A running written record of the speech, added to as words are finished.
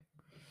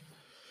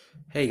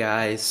Hey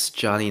guys,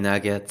 Johnny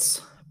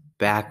Nuggets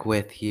back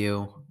with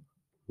you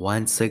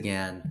once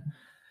again.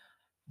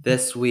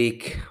 This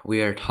week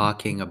we are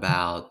talking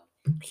about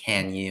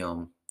can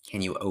you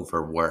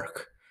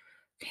overwork?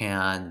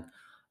 Can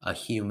a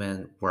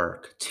human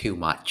work too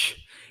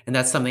much? And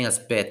that's something that's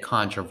a bit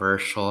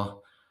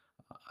controversial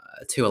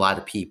to a lot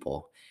of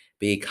people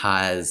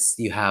because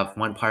you have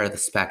one part of the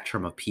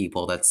spectrum of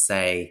people that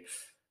say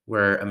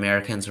where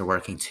Americans are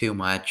working too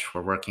much,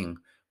 we're working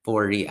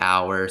 40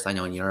 hours. I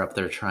know in Europe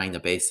they're trying to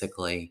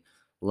basically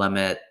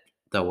limit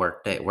the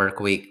work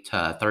week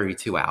to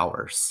 32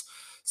 hours.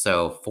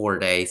 So 4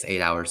 days,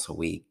 8 hours a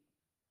week.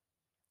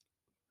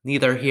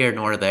 Neither here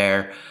nor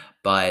there,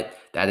 but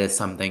that is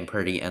something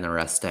pretty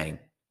interesting.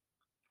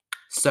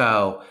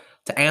 So,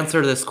 to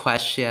answer this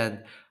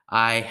question,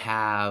 I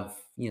have,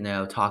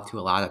 talked to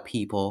a lot of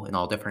people in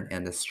all different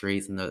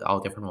industries and all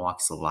different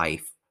walks of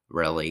life,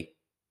 really.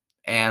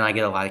 And I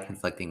get a lot of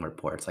conflicting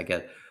reports. I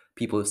get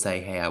people who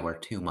say, "Hey, I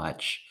work too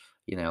much.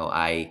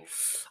 I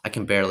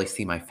can barely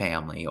see my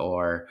family."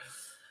 Or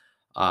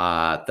the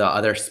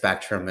other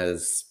spectrum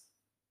is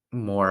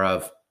more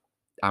of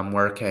I'm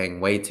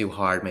working way too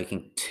hard,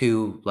 making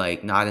too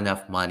not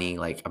enough money,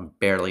 like I'm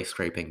barely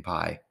scraping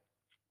by.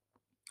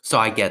 So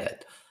I get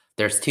it.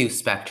 There's two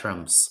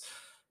spectrums.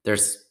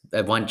 There's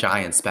one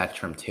giant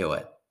spectrum to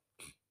it.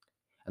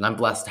 And I'm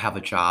blessed to have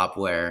a job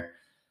where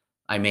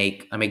I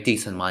make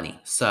decent money.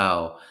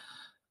 So,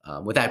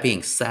 with that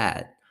being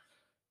said,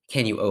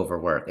 can you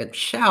overwork? And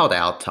shout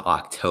out to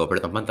October,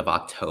 the month of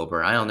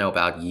October. I don't know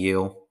about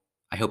you.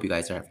 I hope you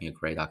guys are having a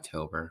great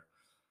October.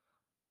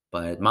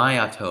 But my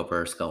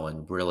October is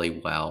going really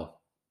well.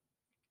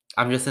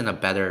 I'm just in a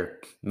better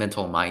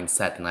mental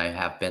mindset than I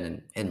have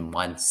been in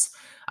months.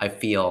 I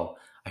feel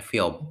I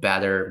feel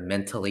better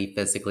mentally,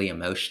 physically,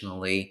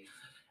 emotionally,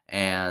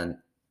 and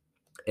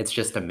it's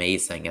just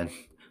amazing. And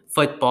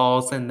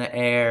football's in the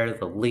air,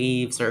 the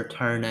leaves are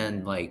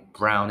turning like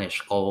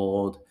brownish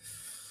gold.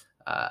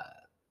 Uh,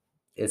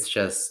 it's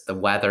just the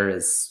weather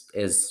is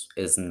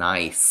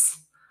nice.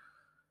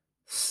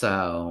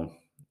 So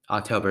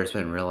October has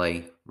been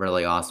really,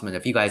 really awesome. And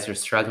if you guys are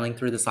struggling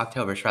through this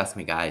October, trust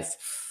me, guys,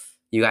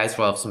 you guys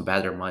will have some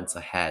better months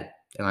ahead.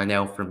 And I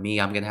know for me,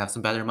 I'm gonna have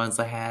some better months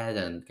ahead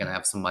and gonna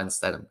have some months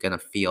that I'm gonna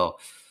feel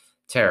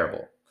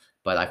terrible.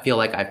 But I feel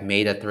like I've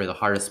made it through the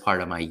hardest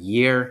part of my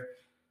year,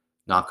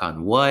 knock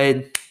on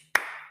wood.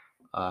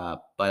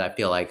 But I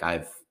feel like,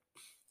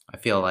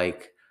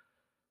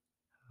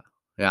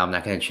 yeah, I'm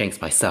not gonna jinx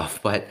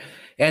myself. But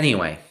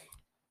anyway,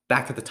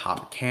 back to the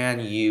topic. Can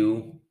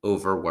you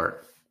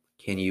overwork?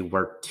 Can you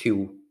work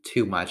too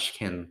much?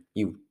 Can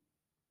you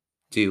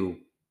do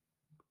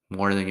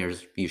more than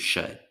you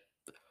should?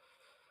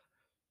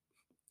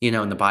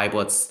 In the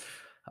Bible, it's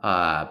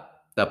uh,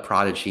 the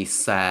prodigy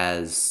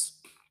says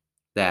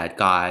that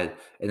God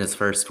in his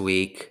first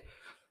week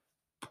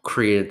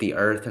created the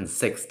earth in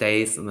 6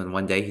 days, and then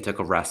one day he took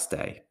a rest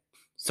day.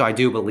 So I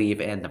do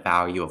believe in the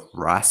value of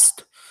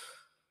rest.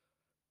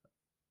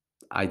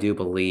 I do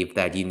believe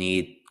that you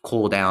need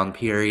cool down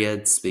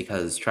periods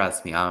because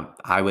trust me,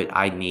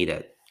 I need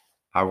it.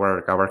 I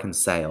work in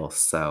sales,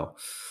 so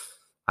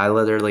I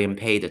literally am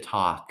paid to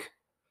talk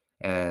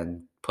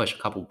and push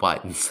a couple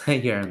buttons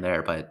here and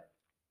there, but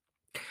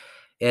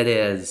it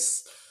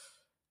is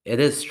it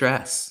is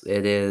stress.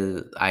 It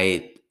is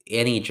I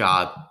any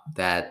job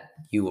that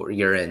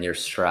you're in, you're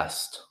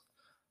stressed.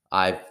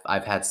 I've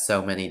had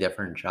so many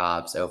different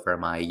jobs over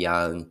my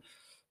young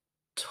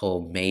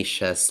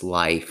tumultuous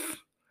life.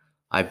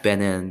 I've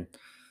been in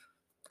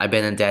I've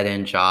been in dead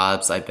end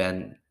jobs. I've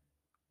been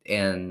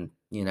in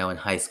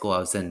high school, I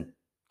was in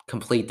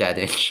complete dead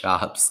end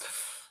jobs.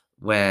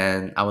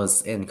 When I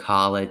was in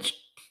college,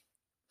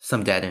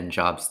 some dead end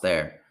jobs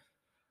there.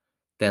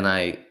 Then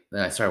I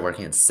started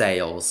working in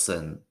sales,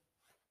 and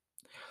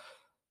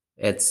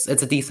it's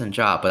a decent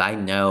job, but I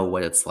know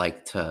what it's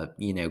like to,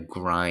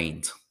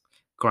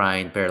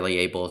 grind, barely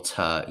able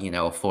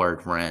to,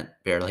 afford rent,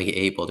 barely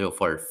able to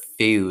afford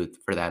food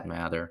for that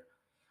matter.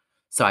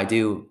 So I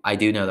do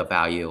know the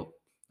value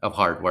of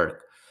hard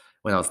work.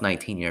 When I was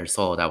 19 years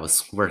old, I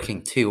was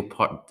working two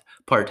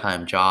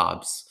part-time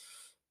jobs,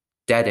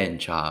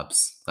 dead-end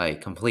jobs, like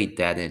complete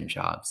dead-end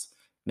jobs,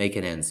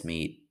 making ends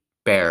meet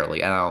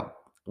barely. I don't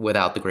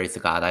Without the grace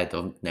of God, I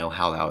don't know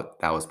how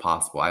that was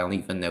possible. I don't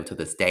even know to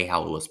this day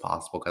how it was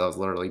possible because I was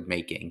literally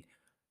making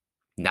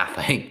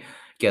nothing.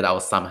 Yet I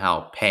was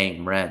somehow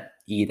paying rent,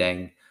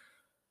 eating,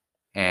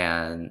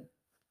 and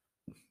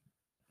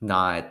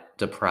not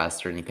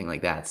depressed or anything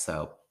like that.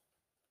 So,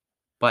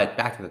 but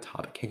back to the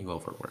topic, can you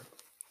overwork?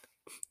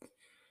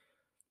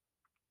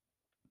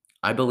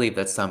 I believe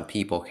that some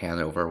people can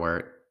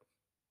overwork.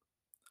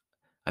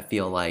 I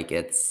feel like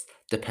it's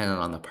dependent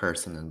on the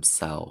person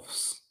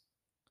themselves.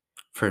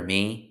 For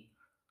me,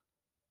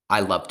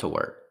 I love to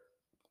work.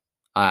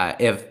 Let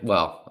me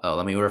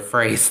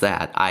rephrase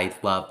that. I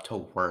love to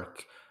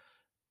work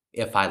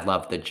if I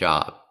love the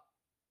job.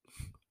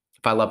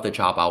 If I love the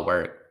job, I'll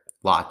work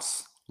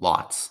lots,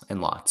 lots,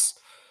 and lots.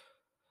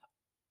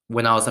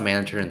 When I was a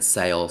manager in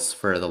sales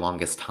for the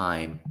longest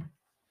time,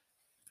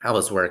 I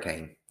was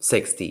working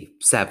 60,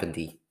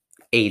 70,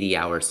 80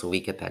 hours a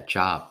week at that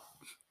job.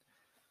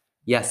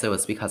 Yes, it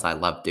was because I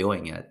loved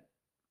doing it,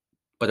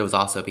 but it was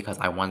also because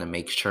I wanted to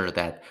make sure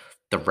that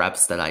the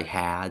reps that I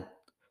had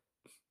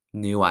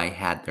knew I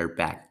had their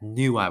back,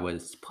 knew I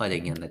was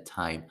putting in the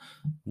time,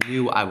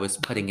 knew I was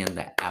putting in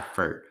the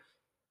effort.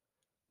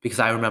 Because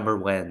I remember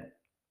when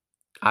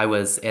I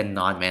was in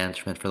non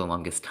management for the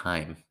longest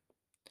time,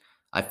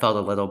 I felt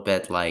a little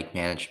bit like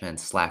management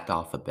slacked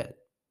off a bit.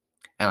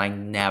 And I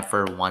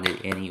never wanted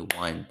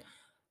anyone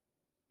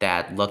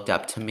that looked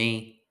up to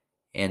me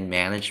in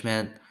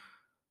management,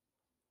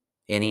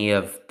 any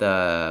of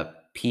the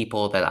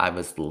people that I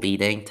was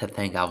leading, to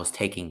think I was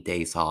taking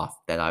days off,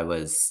 that I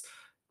was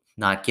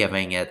not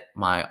giving it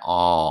my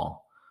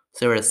all.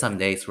 So there were some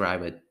days where I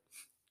would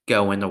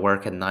go into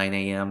work at 9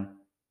 a.m.,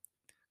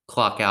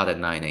 clock out at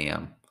 9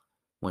 a.m.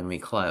 when we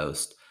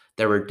closed.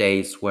 There were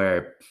days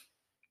where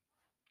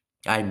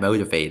I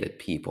motivated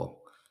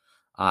people.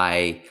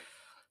 I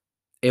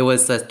it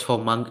was a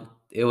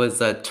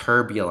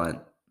turbulent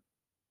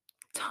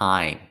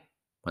time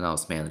when I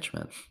was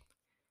management.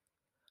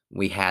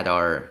 We had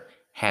our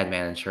head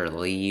manager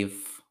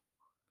leave.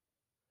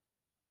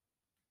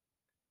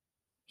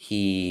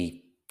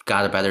 He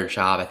got a better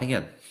job, I think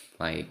in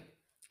like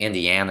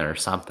Indiana or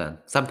something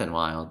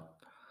wild.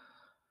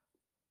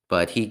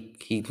 But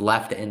he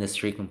left the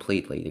industry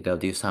completely to go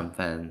do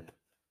something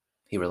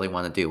he really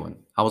wanted to do, and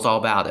I was all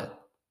about it.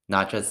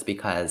 Not just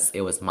because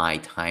it was my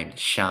time to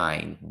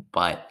shine,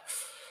 but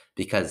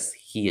because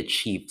he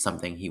achieved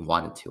something he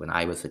wanted to, and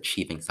I was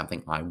achieving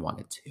something I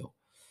wanted to.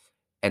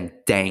 And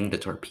dang the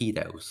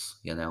torpedoes,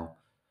 you know?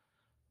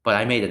 But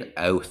I made an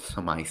oath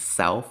to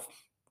myself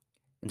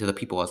and to the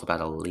people I was about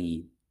to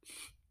lead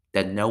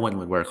that no one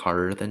would work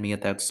harder than me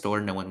at that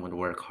store. No one would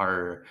work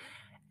harder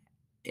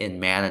in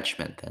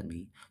management than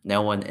me.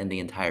 No one in the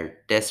entire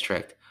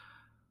district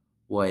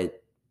would,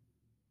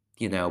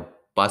 you know,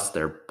 bust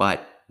their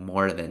butt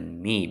more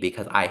than me,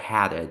 because I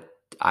had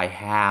I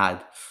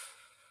had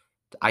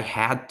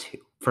to.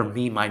 For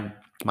me, my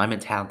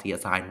mentality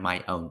is I'm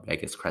my own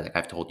biggest critic.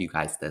 I've told you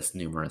guys this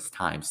numerous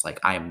times.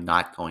 Like, I am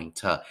not going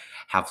to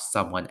have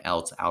someone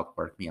else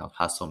outwork me, out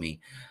hustle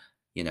me,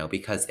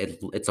 because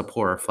it's a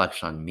poor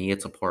reflection on me.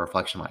 It's a poor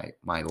reflection on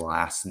my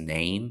last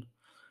name.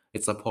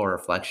 It's a poor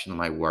reflection on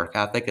my work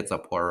ethic. It's a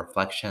poor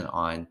reflection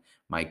on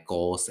my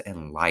goals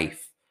in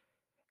life.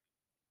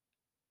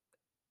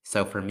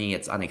 So for me,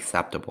 it's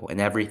unacceptable. In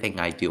everything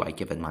I do, I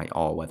give it my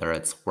all, whether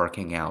it's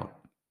working out,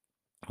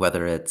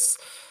 whether it's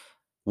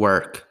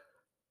work.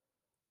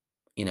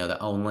 The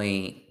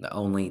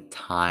only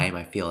time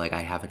I feel like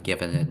I haven't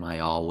given it my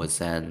all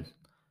was in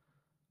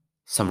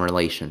some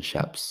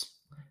relationships.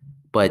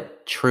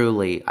 But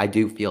truly, I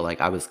do feel like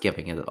I was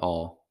giving it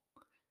all,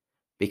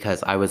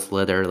 because I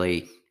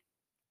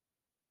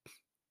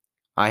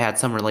had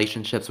some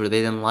relationships where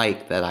they didn't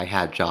like that I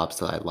had jobs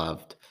that I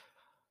loved,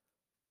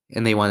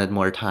 and they wanted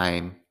more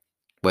time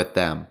with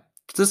them,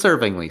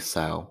 deservingly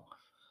so.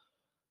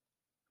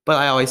 But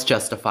I always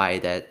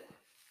justified it,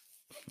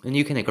 and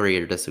you can agree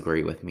or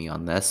disagree with me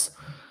on this,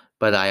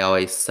 but I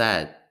always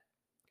said,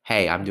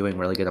 hey, I'm doing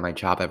really good at my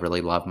job. I really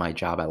love my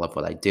job. I love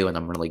what I do, and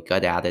I'm really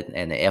good at it.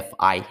 And if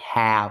I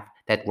have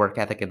that work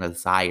ethic and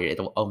desire,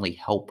 it'll only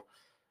help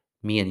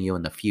me and you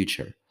in the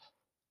future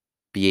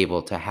be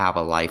able to have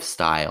a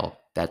lifestyle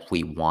that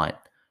we want.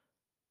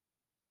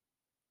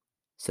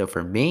 So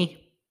for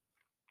me,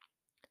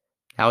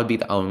 that would be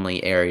the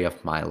only area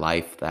of my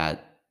life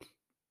that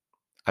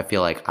I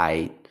feel like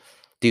I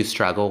do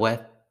struggle with.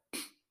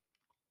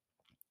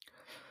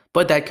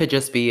 But that could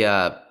just be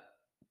a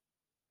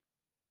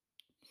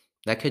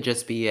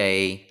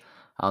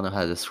I don't know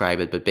how to describe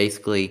it, but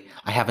basically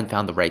I haven't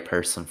found the right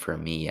person for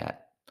me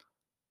yet.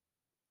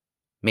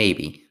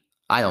 Maybe.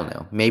 I don't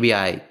know. Maybe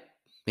I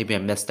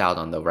missed out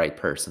on the right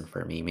person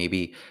for me.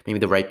 Maybe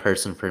the right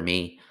person for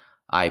me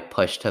I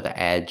pushed to the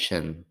edge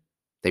and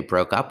they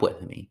broke up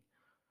with me.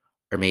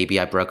 Or maybe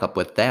I broke up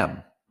with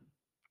them.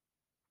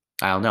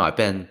 I don't know.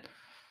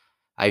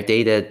 I've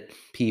dated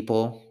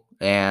people,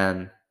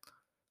 and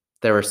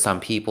there were some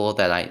people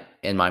that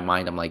in my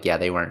mind, I'm like, yeah,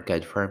 they weren't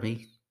good for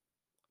me.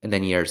 And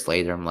then years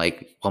later, I'm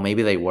like, well,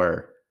 maybe they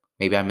were.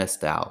 Maybe I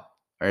missed out.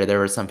 Or there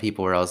were some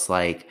people where I was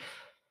like,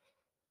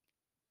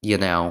 you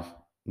know,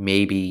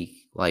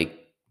 maybe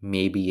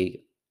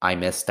I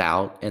missed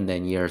out. And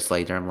then years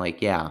later, I'm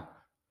like, yeah,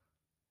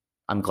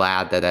 I'm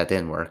glad that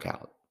didn't work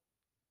out.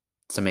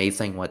 It's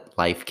amazing what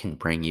life can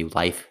bring you.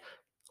 Life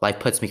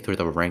puts me through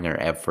the ringer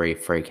every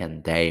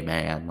freaking day,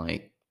 man.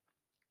 Like,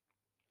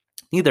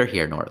 neither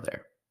here nor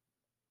there.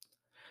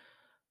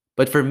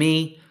 But for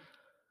me,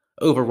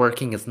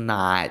 overworking is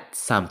not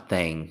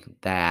something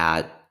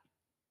that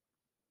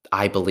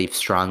I believe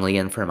strongly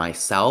in for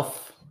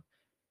myself,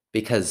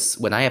 because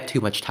when I have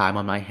too much time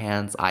on my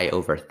hands, I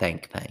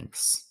overthink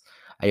things.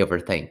 I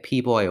overthink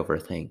people, I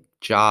overthink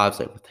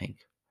jobs, I overthink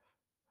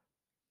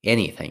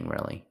anything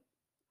really.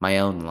 My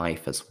own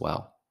life as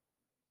well.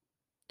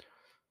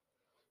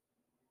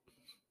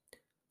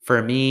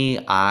 For me,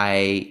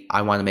 I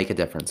want to make a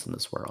difference in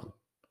this world.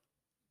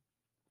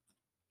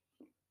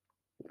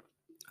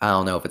 I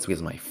don't know if it's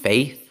because of my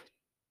faith.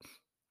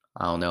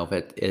 I don't know if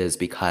it is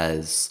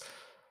because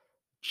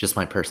just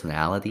my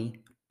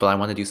personality, but I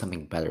want to do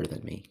something better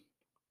than me,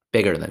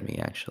 bigger than me,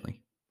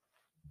 actually.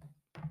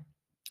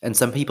 And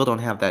some people don't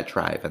have that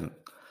drive, and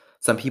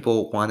some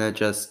people want to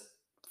just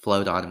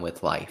float on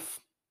with life.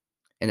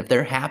 And if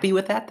they're happy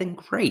with that, then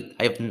great.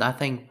 I have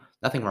nothing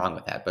wrong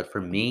with that. But for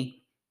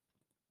me,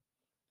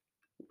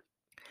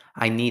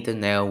 I need to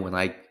know when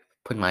I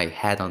put my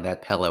head on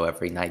that pillow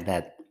every night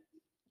that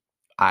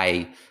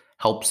I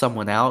helped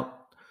someone out,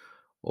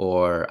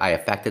 or I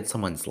affected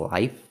someone's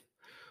life,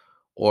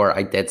 or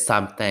I did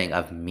something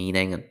of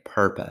meaning and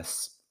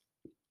purpose.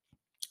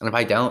 And if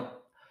I don't,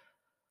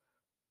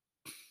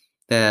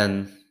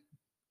 then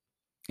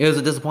it was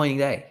a disappointing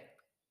day.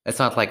 It's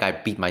not like I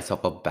beat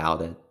myself up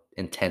about it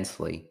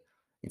intensely.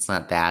 It's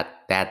not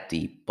that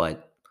deep,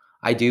 but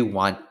I do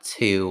want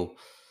to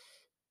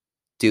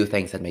do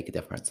things that make a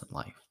difference in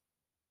life.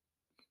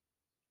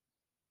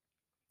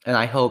 And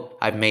I hope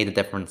I've made a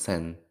difference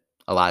in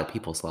a lot of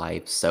people's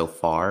lives so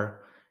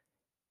far,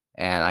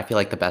 and I feel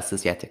like the best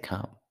is yet to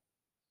come.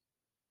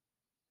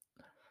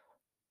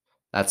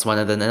 That's one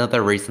of the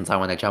another reasons I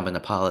wanna jump into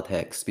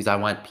politics, because I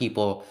want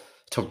people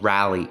to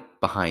rally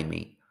behind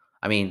me.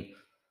 I mean,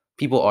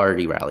 people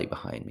already rally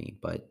behind me,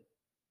 but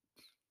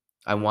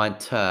I want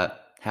to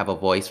have a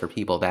voice for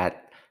people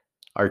that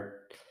are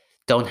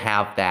don't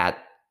have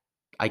that,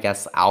 I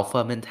guess,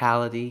 alpha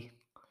mentality.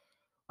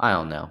 I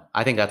don't know.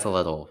 I think that's a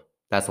little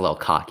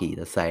cocky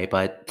to say,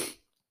 but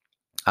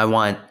I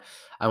want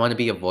I want to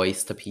be a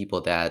voice to people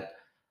that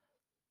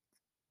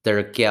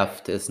their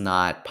gift is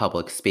not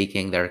public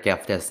speaking, their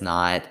gift is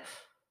not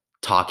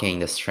talking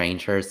to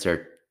strangers,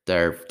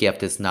 their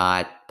gift is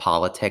not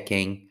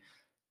politicking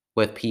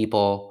with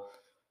people,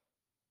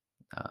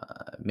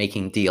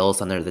 making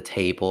deals under the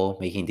table,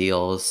 making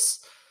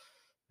deals,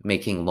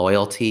 making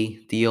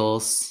loyalty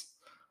deals,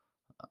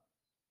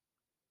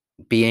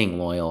 being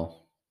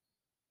loyal,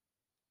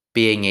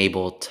 being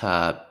able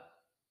to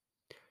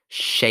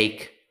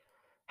shake,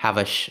 have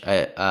a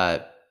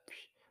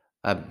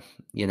I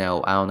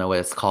don't know what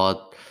it's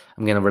called.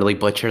 I'm gonna really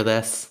butcher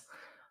this,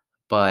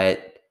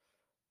 but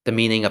the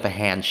meaning of a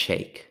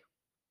handshake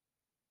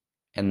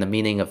and the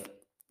meaning of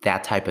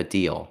that type of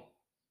deal,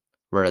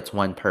 where it's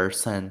one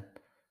person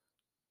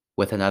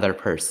with another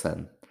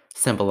person,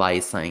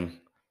 symbolizing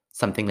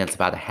something that's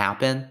about to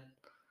happen.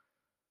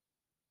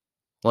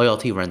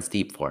 Loyalty runs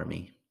deep for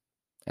me.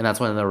 And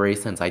that's one of the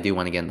reasons I do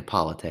want to get into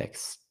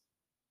politics.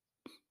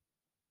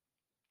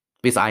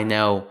 Because I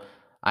know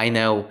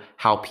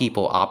how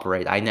people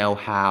operate. I know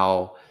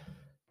how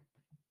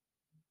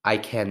I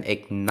can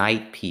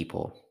ignite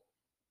people.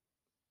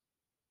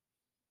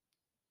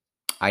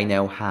 I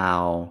know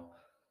how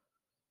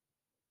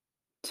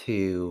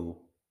to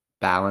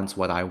balance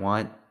what I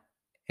want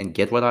and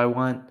get what I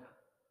want,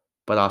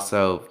 but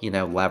also,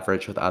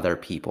 leverage with other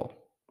people.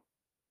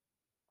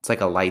 It's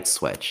like a light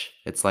switch.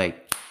 It's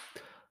like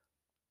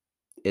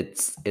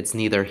it's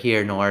neither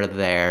here nor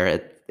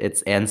there.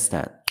 It's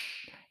instant.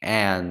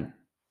 And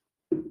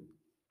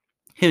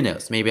who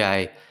knows?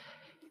 Maybe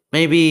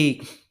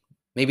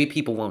maybe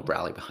people won't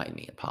rally behind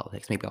me in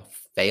politics. Maybe I'll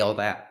fail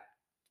that.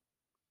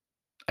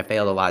 I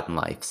failed a lot in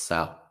life,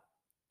 so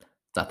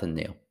it's nothing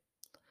new.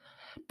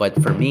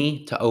 But for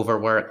me to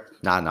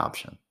overwork, not an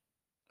option.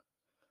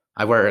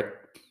 I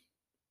work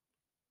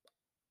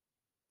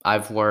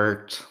I've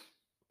worked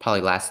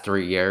probably last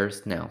 3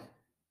 years. No,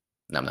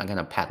 I'm not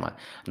gonna I'm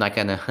not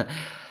gonna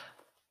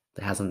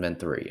it hasn't been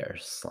 3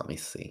 years. Let me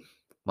see.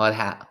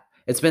 Well,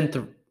 it's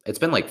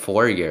been like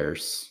 4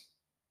 years.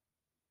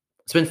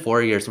 It's been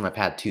 4 years when I've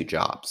had two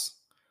jobs.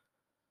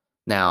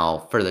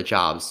 Now, for the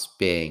jobs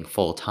being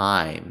full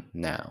time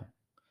now,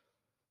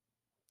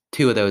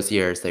 2 of those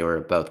years they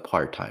were both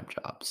part time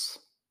jobs.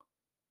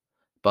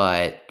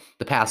 But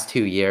the past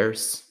 2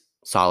 years,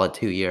 solid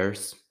 2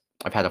 years,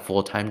 I've had a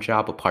full time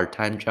job, a part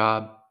time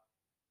job.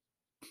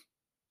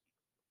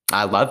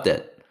 I loved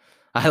it.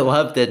 I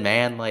loved it,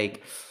 man.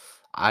 Like,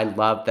 I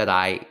love that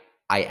I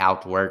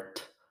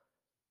outworked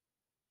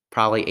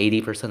probably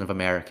 80% of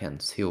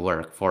Americans who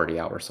work 40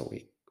 hours a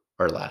week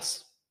or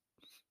less.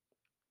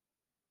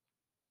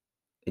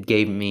 It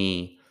gave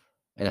me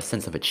a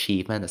sense of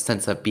achievement, a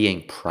sense of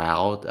being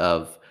proud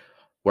of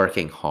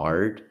working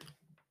hard.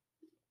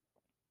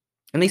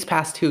 In these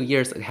past 2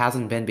 years, it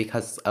hasn't been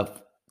because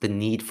of the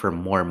need for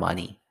more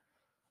money.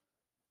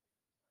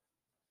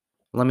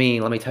 Let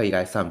me tell you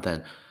guys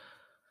something.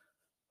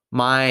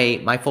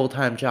 My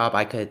full-time job,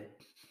 I could,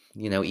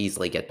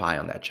 easily get by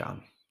on that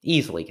job.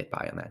 Easily get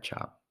by on that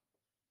job.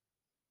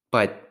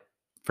 But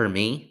for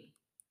me,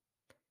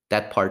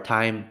 that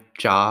part-time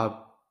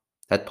job,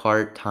 that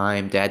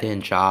part-time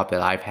dead-end job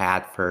that I've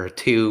had for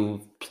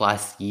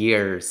 2+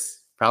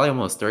 years, probably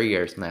almost 3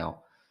 years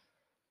now,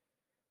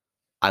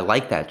 I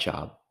like that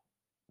job.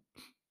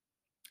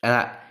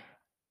 And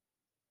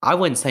I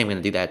wouldn't say I'm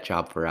gonna do that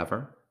job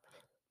forever,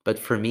 but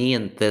for me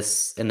in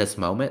this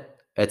moment,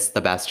 it's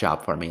the best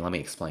job for me. Let me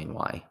explain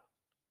why.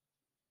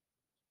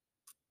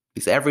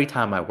 Because every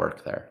time I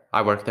work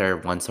there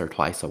once or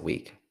twice a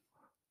week.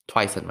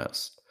 twice at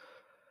most.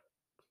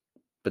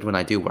 But when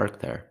I do work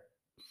there,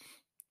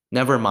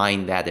 never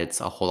mind that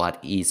it's a whole lot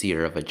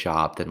easier of a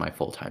job than my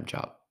full-time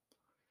job.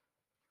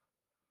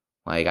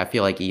 Like, I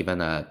feel like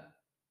even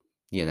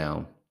you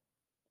know,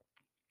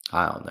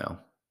 I don't know,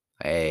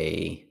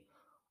 a,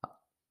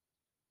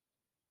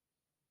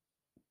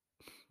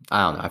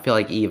 I don't know, I feel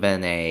like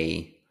even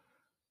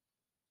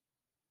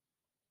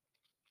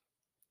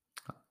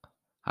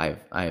I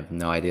have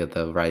no idea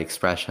the right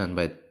expression,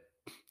 but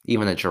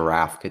even a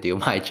giraffe could do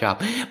my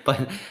job.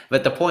 But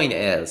the point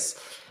is,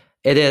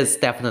 it is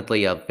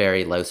definitely a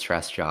very low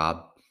stress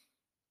job.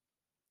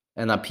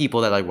 And the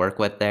people that I work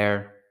with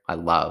there, I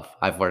love.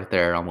 I've worked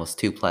there almost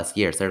 2+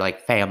 years. They're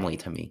like family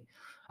to me.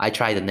 I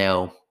try to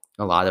know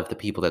a lot of the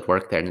people that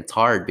work there, and it's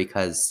hard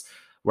because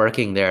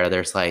working there,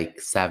 there's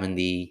like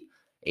 70,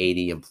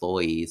 80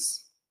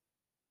 employees,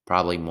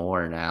 probably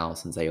more now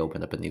since they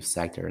opened up a new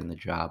sector in the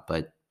job,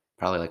 but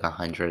probably like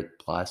 100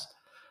 plus.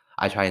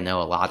 I try to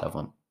know a lot of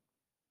them,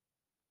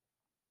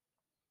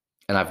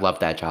 and I've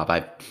loved that job.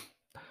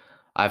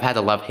 I've had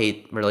a love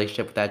hate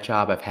relationship with that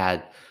job. I've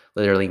had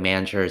literally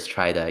managers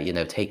try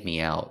to take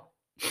me out,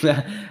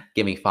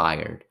 get me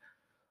fired.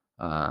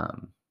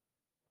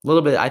 A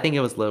little bit. I think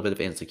it was a little bit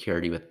of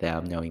insecurity with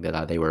them, knowing that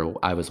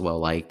I was well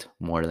liked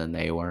more than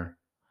they were.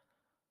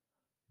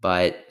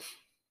 But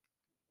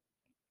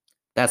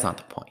that's not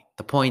the point.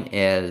 The point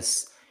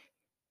is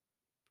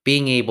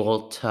being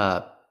able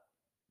to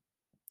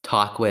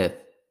talk with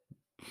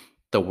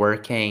the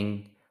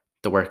working,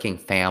 the working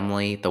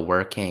family,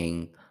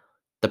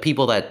 the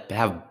people that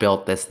have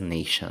built this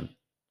nation.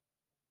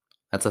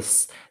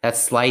 That's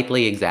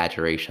slightly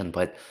exaggeration,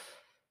 but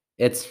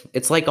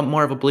it's like a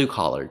more of a blue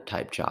collar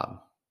type job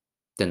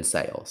than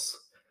sales.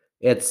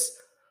 It's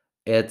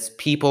it's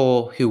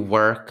people who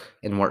work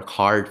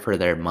hard for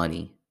their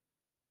money.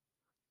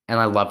 And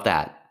I love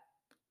that.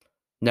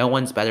 No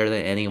one's better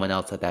than anyone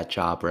else at that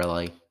job,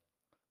 really.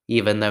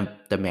 Even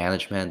the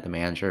management, the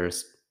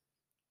managers,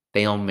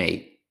 they don't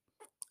make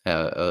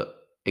a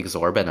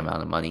exorbitant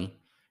amount of money.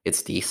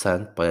 It's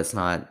decent, but it's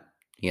not,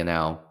 you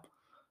know,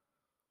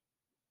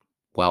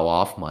 well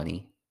off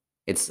money.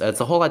 It's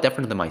a whole lot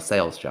different than my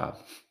sales job.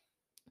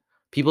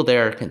 People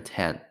there are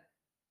content,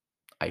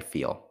 I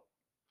feel.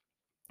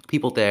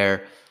 People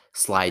there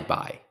slide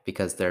by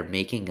because they're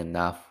making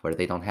enough where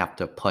they don't have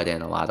to put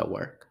in a lot of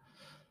work.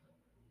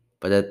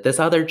 But at this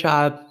other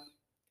job,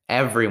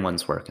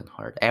 everyone's working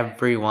hard.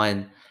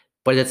 Everyone,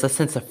 but it's a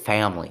sense of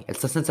family.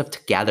 It's a sense of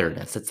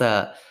togetherness.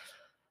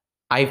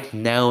 I've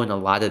known a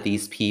lot of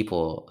these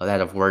people that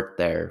have worked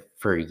there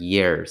for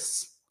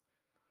years.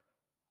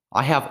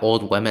 I have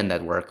old women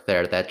that work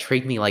there that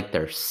treat me like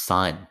their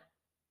son,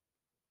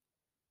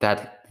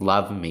 that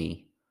love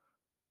me,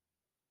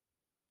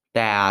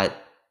 that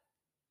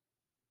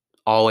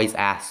always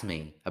ask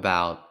me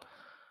about,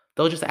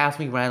 they'll just ask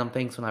me random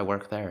things when I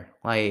work there.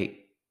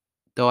 Like,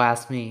 they'll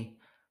ask me,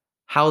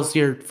 how's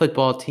your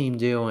football team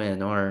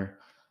doing? Or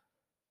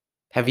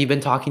have you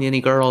been talking to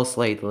any girls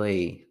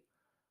lately?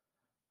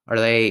 Are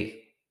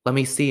they, let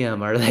me see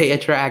them. Are they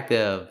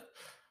attractive?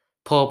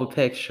 Pull up a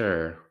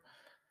picture.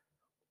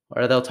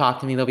 Or they'll talk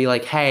to me, they'll be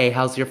like, hey,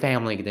 how's your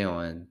family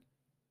doing?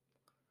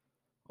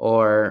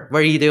 Or what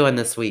are you doing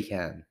this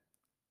weekend?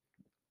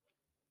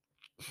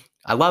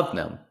 I love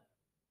them.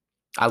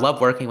 I love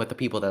working with the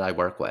people that I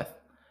work with.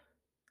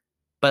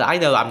 But I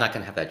know I'm not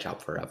going to have that job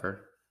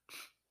forever.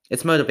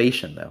 It's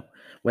motivation, though.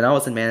 When I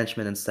was in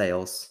management and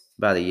sales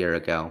about a year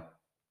ago,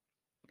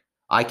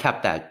 I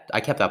kept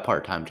that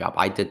part-time job.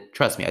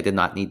 Trust me, I did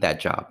not need that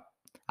job.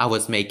 I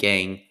was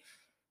making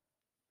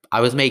I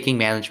was making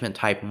management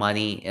type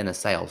money in a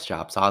sales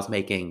job. So I was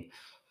making,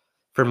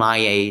 for my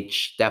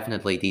age,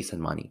 definitely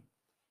decent money.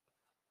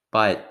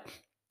 But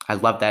I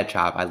loved that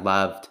job. I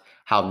loved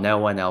how no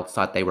one else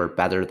thought they were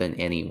better than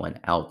anyone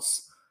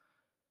else.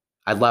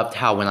 I loved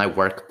how when I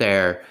worked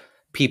there,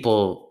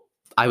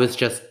 I was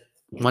just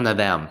one of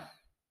them.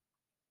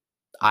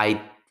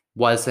 I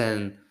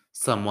wasn't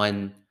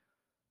someone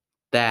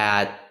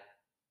that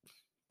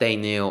they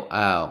knew,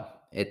 oh,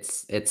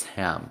 it's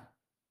him,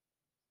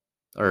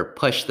 or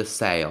push the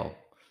sale.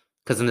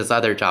 Because in this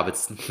other job,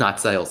 it's not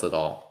sales at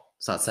all.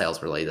 It's not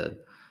sales related.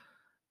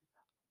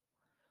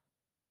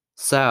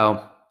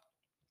 So,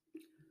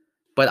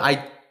 but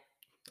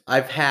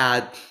I've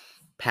had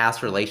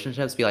past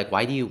relationships be like,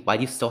 why do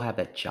you still have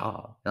that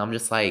job? And I'm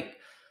just like,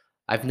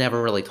 I've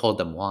never really told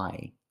them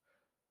why.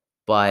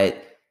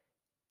 But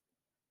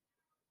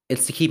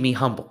it's to keep me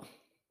humble.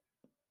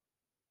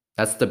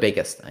 That's the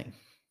biggest thing.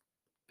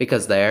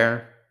 Because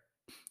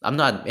I'm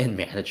not in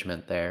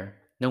management there.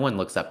 No one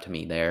looks up to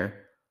me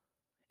there.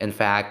 In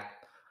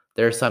fact,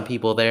 there are some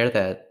people there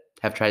that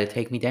have tried to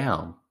take me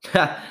down.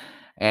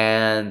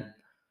 And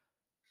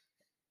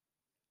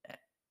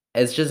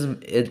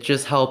it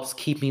just helps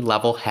keep me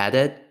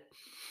level-headed.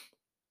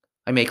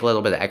 I make a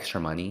little bit of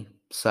extra money,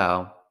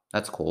 so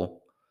that's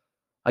cool.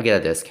 I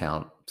get a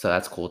discount, so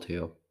that's cool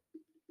too.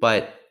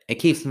 But it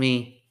keeps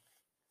my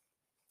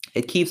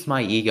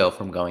ego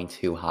from going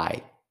too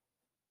high.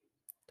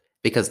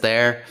 Because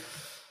there,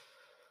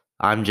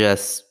 I'm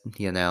just,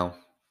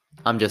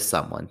 I'm just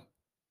someone.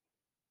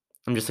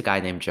 I'm just a guy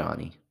named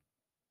Johnny.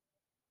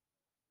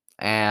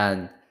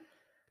 And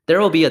there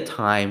will be a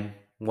time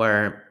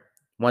where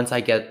once I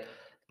get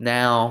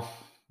now,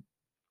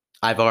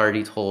 I've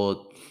already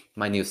told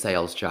my new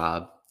sales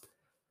job.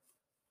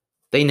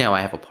 They know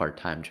I have a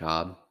part-time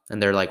job.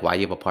 And they're like, "Why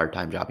do you have a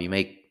part-time job? You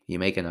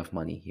make enough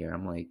money here."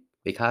 I'm like,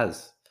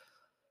 "Because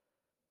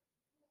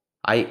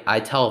I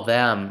tell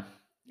them,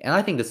 and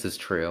I think this is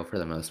true for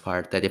the most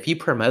part, that if you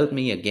promote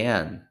me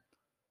again,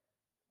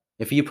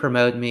 if you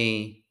promote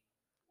me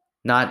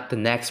not the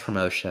next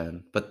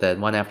promotion, but the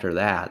one after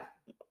that,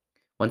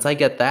 once I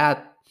get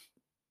that,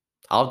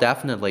 I'll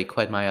definitely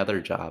quit my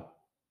other job.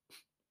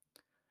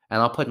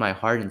 And I'll put my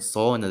heart and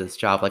soul into this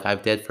job like I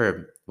did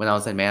for when I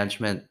was in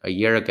management a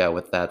year ago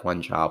with that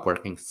one job,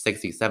 working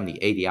 60, 70,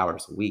 80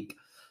 hours a week.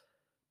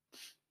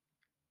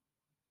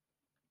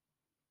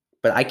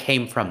 But I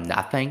came from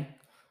nothing.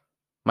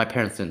 My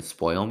parents didn't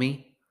spoil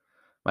me.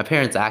 My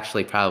parents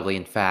actually probably,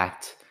 in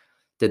fact,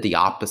 did the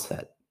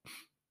opposite.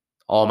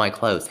 All my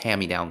clothes,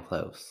 hand-me-down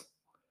clothes.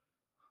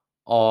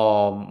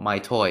 All my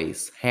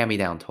toys,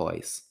 hand-me-down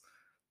toys.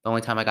 The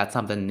only time I got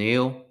something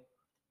new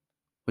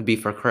would be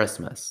for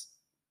Christmas.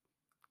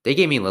 They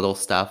gave me little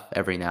stuff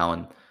every now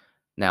and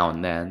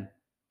then.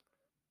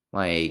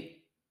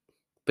 Like,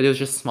 but it was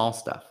just small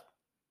stuff.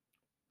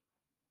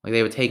 Like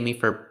they would take me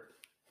for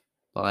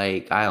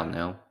like, I don't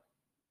know.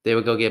 They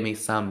would go give me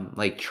some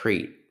like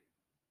treat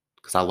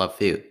because I love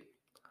food.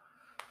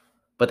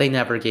 But they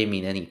never gave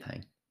me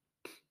anything.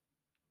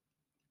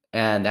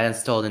 And that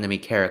instilled into me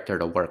character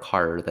to work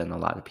harder than a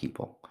lot of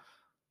people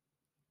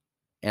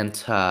and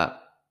to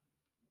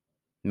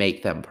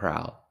make them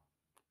proud.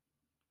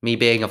 Me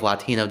being of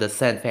Latino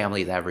descent,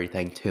 family is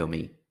everything to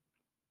me.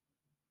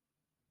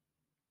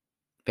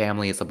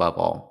 Family is above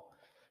all,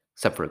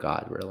 except for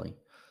God, really.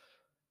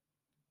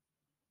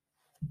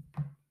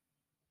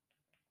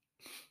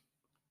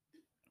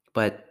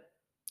 But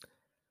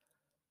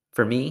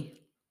for me,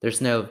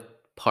 there's no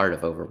part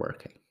of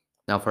overworking.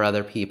 Now, for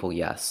other people,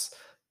 yes,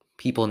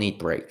 people need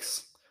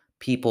breaks.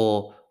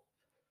 People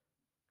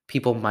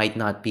people might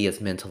not be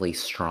as mentally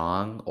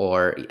strong,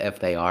 or if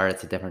they are,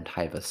 it's a different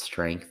type of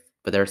strength.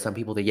 But there are some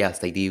people that, yes,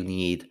 they do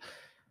need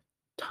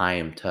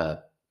time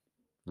to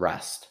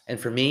rest. And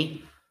for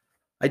me,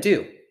 I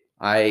do.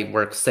 I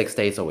work 6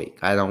 days a week.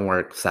 I don't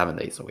work 7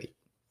 days a week.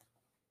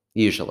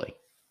 Usually.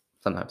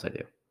 Sometimes I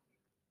do.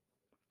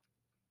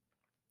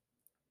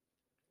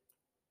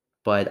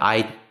 But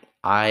I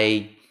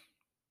I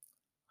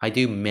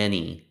do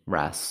many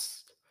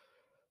rests.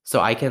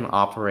 So I can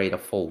operate a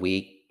full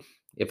week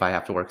if I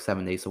have to work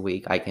 7 days a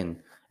week. I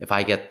can if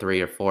I get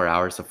 3 or 4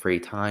 hours of free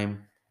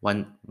time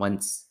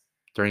once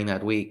during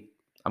that week,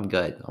 I'm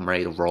good. I'm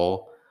ready to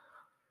roll.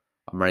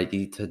 I'm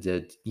ready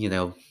to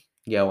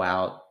go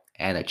out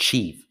and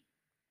achieve.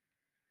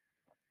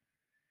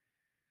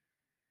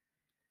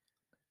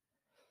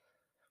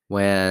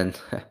 When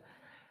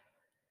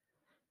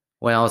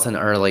when I was in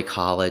early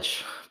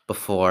college,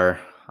 before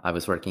I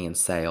was working in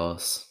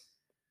sales,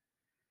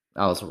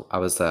 I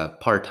was a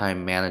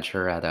part-time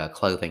manager at a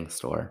clothing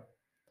store,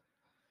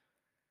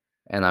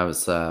 and I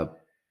was a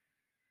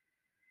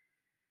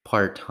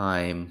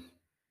part-time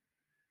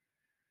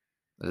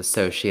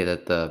associate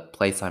at the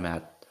place I'm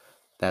at.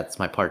 That's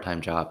my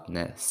part-time job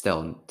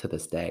still to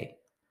this day.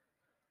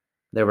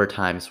 There were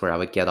times where I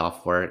would get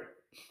off work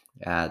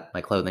at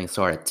my clothing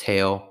store at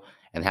 2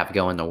 and have to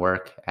go into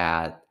work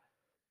at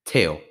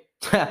 2.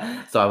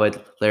 So I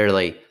would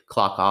literally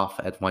clock off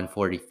at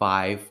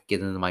 1:45, get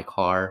into my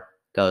car,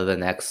 go to the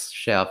next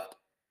shift,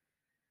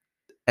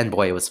 and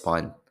boy, it was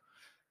fun.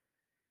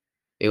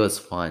 It was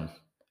fun.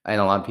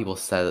 And a lot of people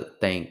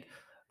think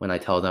when I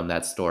tell them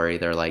that story,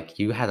 they're like,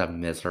 "You had a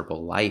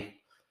miserable life."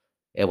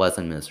 It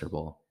wasn't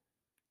miserable.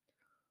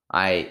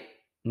 I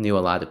knew a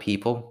lot of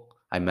people.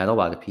 I met a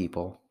lot of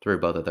people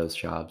through both of those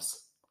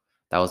jobs.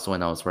 That was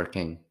when I was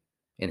working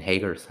in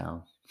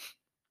Hagerstown.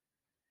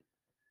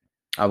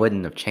 I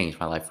wouldn't have changed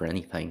my life for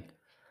anything.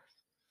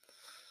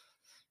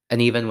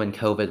 And even when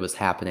COVID was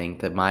happening,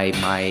 that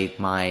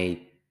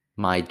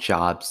my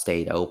job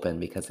stayed open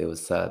because it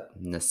was a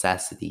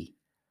necessity.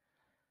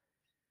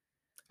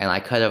 And I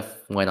could have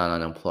went on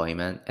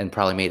unemployment and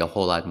probably made a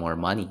whole lot more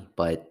money,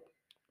 but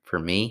for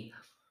me,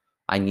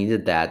 I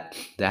needed that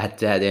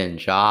dead end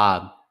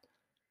job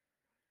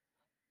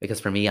because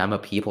for me, I'm a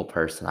people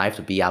person. I have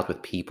to be out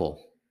with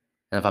people.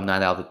 And if I'm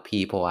not out with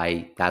people,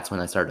 that's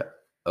when I start to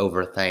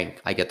overthink.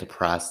 I get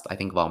depressed. I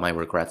think of all my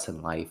regrets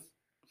in life.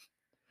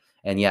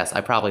 And yes,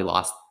 I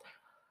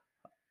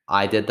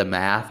did the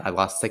math. I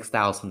lost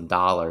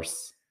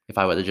 $6,000 if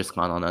I would have just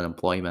gone on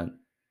unemployment.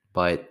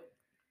 But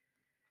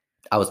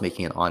I was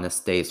making an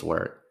honest day's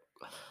work.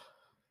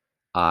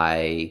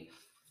 I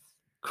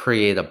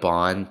create a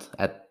bond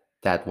at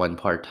that one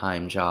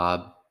part-time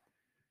job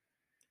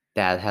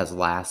that has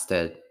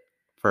lasted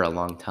for a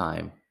long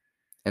time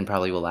and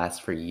probably will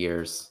last for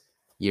years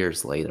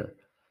later.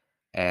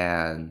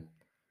 And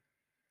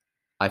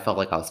I felt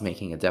like I was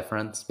making a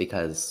difference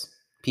because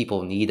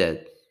people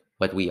needed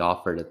what we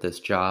offered at this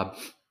job.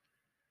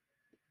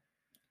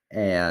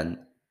 And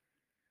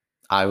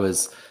I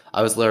was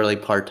I was literally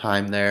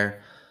part-time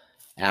there,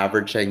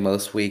 averaging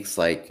most weeks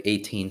like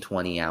 18,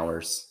 20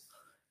 hours.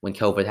 When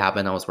COVID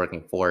happened, I was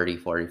working 40,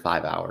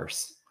 45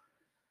 hours.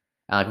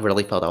 And I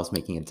really felt I was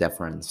making a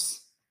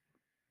difference.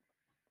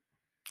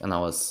 And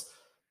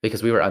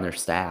because we were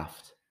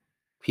understaffed.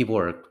 People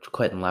were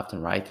quitting left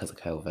and right because of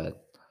COVID.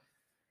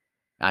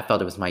 I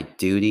felt it was my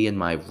duty and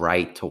my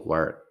right to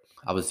work.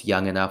 I was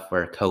young enough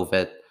where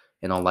COVID,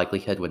 in all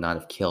likelihood, would not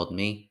have killed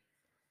me.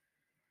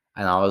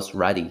 And I was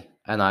ready.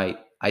 And I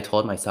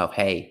told myself,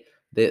 hey,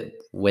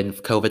 when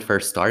COVID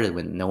first started,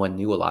 when no one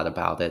knew a lot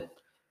about it,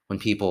 when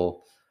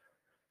people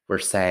were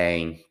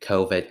saying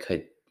COVID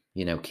could,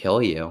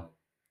 kill you,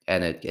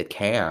 and it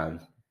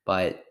can.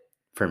 But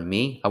for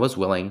me, I was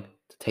willing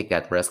to take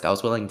that risk. I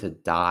was willing to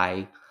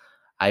die.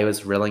 I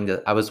was willing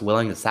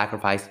to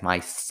sacrifice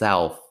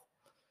myself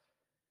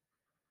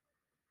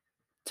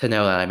to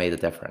know that I made a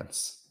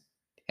difference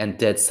and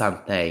did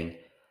something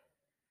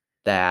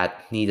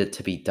that needed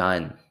to be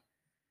done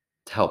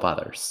to help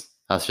others.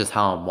 That's just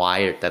how I'm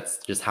wired. That's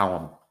just how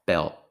I'm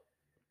built.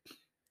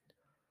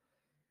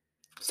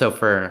 So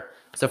for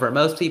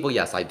most people,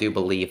 yes, I do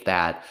believe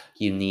that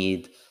you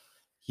need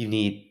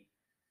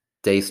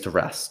days to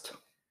rest.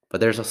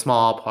 But there's a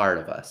small part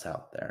of us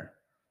out there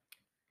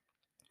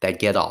that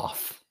get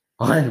off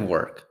on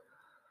work,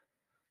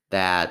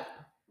 that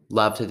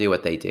love to do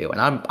what they do.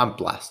 And I'm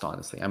blessed,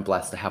 honestly. I'm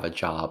blessed to have a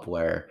job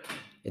where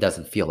it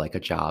doesn't feel like a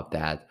job,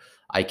 that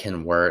I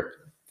can work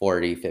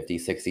 40, 50,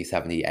 60,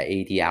 70,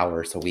 80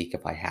 hours a week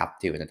if I have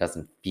to, and it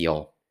doesn't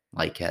feel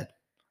like it.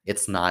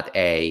 It's not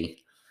a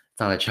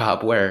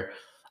job where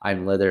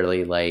I'm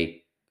literally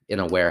like in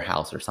a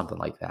warehouse or something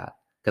like that.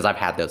 Because I've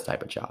had those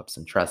type of jobs,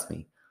 and trust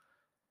me,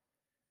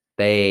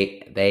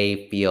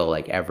 they feel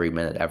like every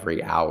minute,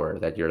 every hour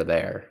that you're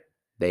there,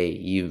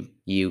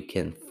 you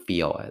can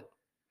feel it.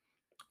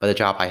 But the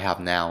job I have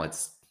now,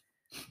 it's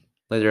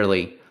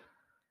literally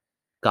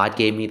God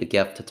gave me the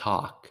gift to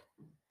talk.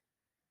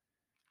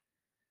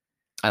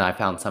 And I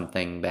found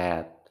something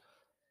that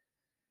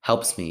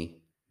helps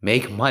me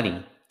make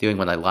money doing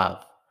what I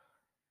love.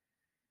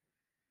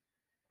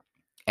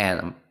 And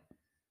I'm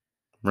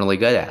really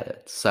good at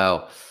it.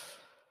 So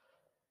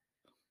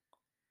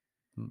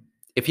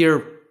if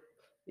you're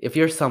if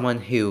you're someone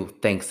who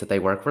thinks that they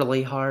work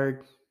really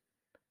hard,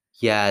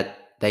 yet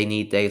they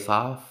need days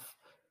off,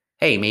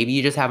 hey, maybe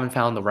you just haven't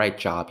found the right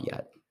job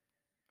yet.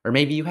 Or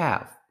maybe you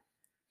have.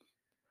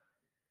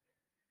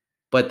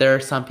 But there are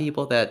some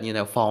people that,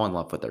 fall in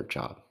love with their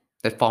job,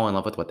 that fall in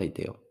love with what they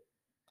do.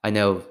 I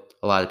know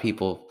a lot of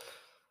people,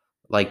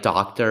 like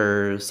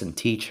doctors and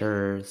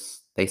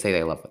teachers, they say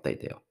they love what they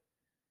do.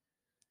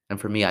 And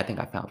for me, I think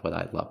I found what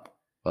I love,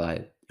 what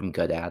I am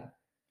good at,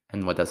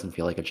 and what doesn't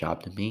feel like a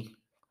job to me.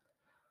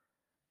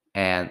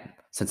 And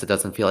since it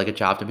doesn't feel like a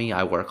job to me,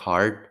 I work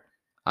hard.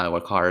 I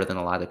work harder than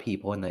a lot of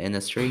people in the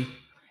industry,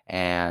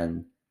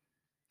 and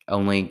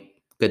only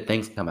good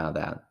things come out of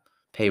that.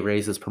 Pay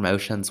raises,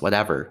 promotions,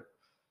 whatever.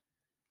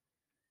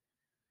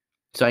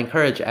 So I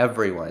encourage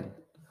everyone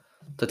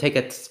to take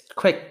a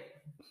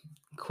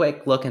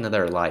quick look into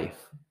their life,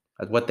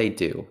 at what they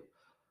do,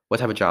 what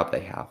type of job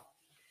they have.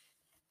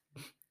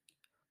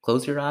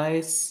 Close your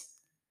eyes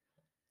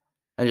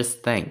and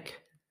just think,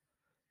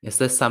 is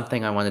this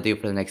something I want to do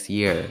for the next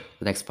year,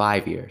 the next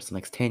 5 years, the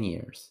next 10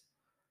 years?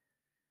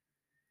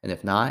 And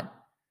if not,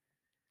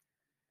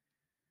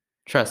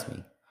 trust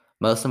me,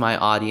 most of my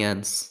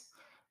audience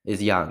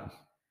is young,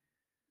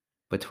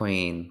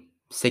 between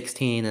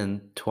 16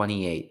 and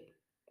 28.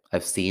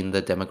 I've seen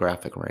the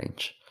demographic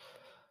range.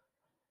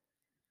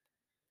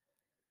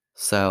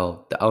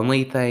 So the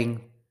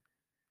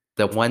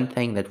one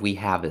thing that we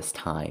have is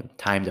time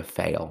to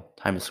fail,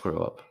 time to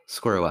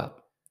screw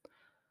up.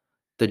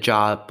 The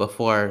job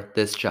before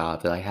this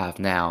job that I have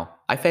now,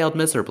 I failed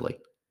miserably.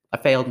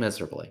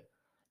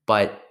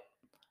 But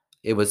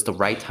it was the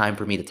right time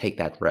for me to take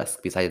that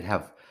risk, because I didn't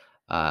have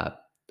uh,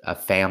 a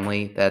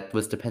family that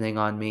was depending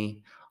on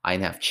me. I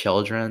didn't have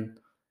children.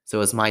 So it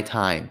was my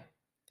time.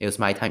 It was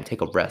my time to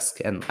take a risk.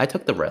 And I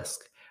took the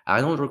risk.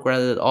 I don't regret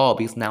it at all,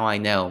 because now I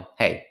know,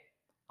 hey,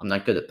 I'm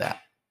not good at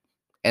that.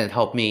 And it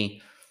helped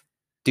me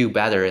do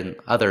better in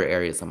other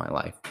areas of my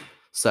life.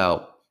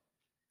 So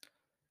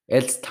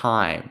it's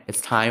time.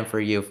 It's time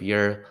for you, if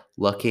you're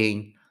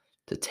looking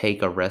to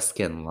take a risk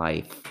in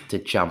life, to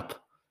jump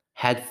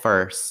head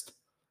first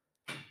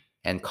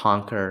and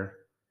conquer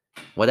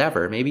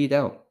whatever. Maybe you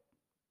don't,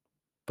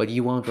 but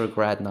you won't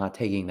regret not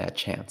taking that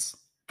chance.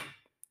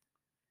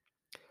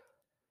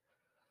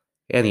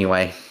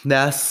 Anyway,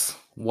 this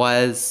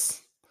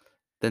was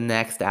the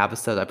next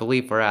episode. I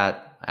believe we're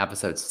at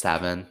episode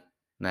 7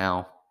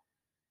 now.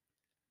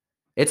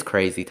 It's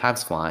crazy.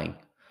 Time's flying.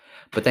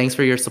 But thanks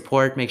for your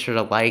support. Make sure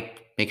to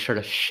like, make sure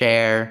to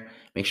share,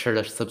 make sure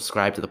to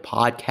subscribe to the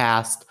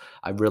podcast.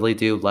 I really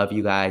do love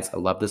you guys. I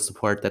love the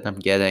support that I'm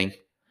getting.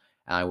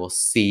 And I will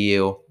see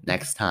you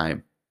next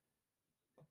time.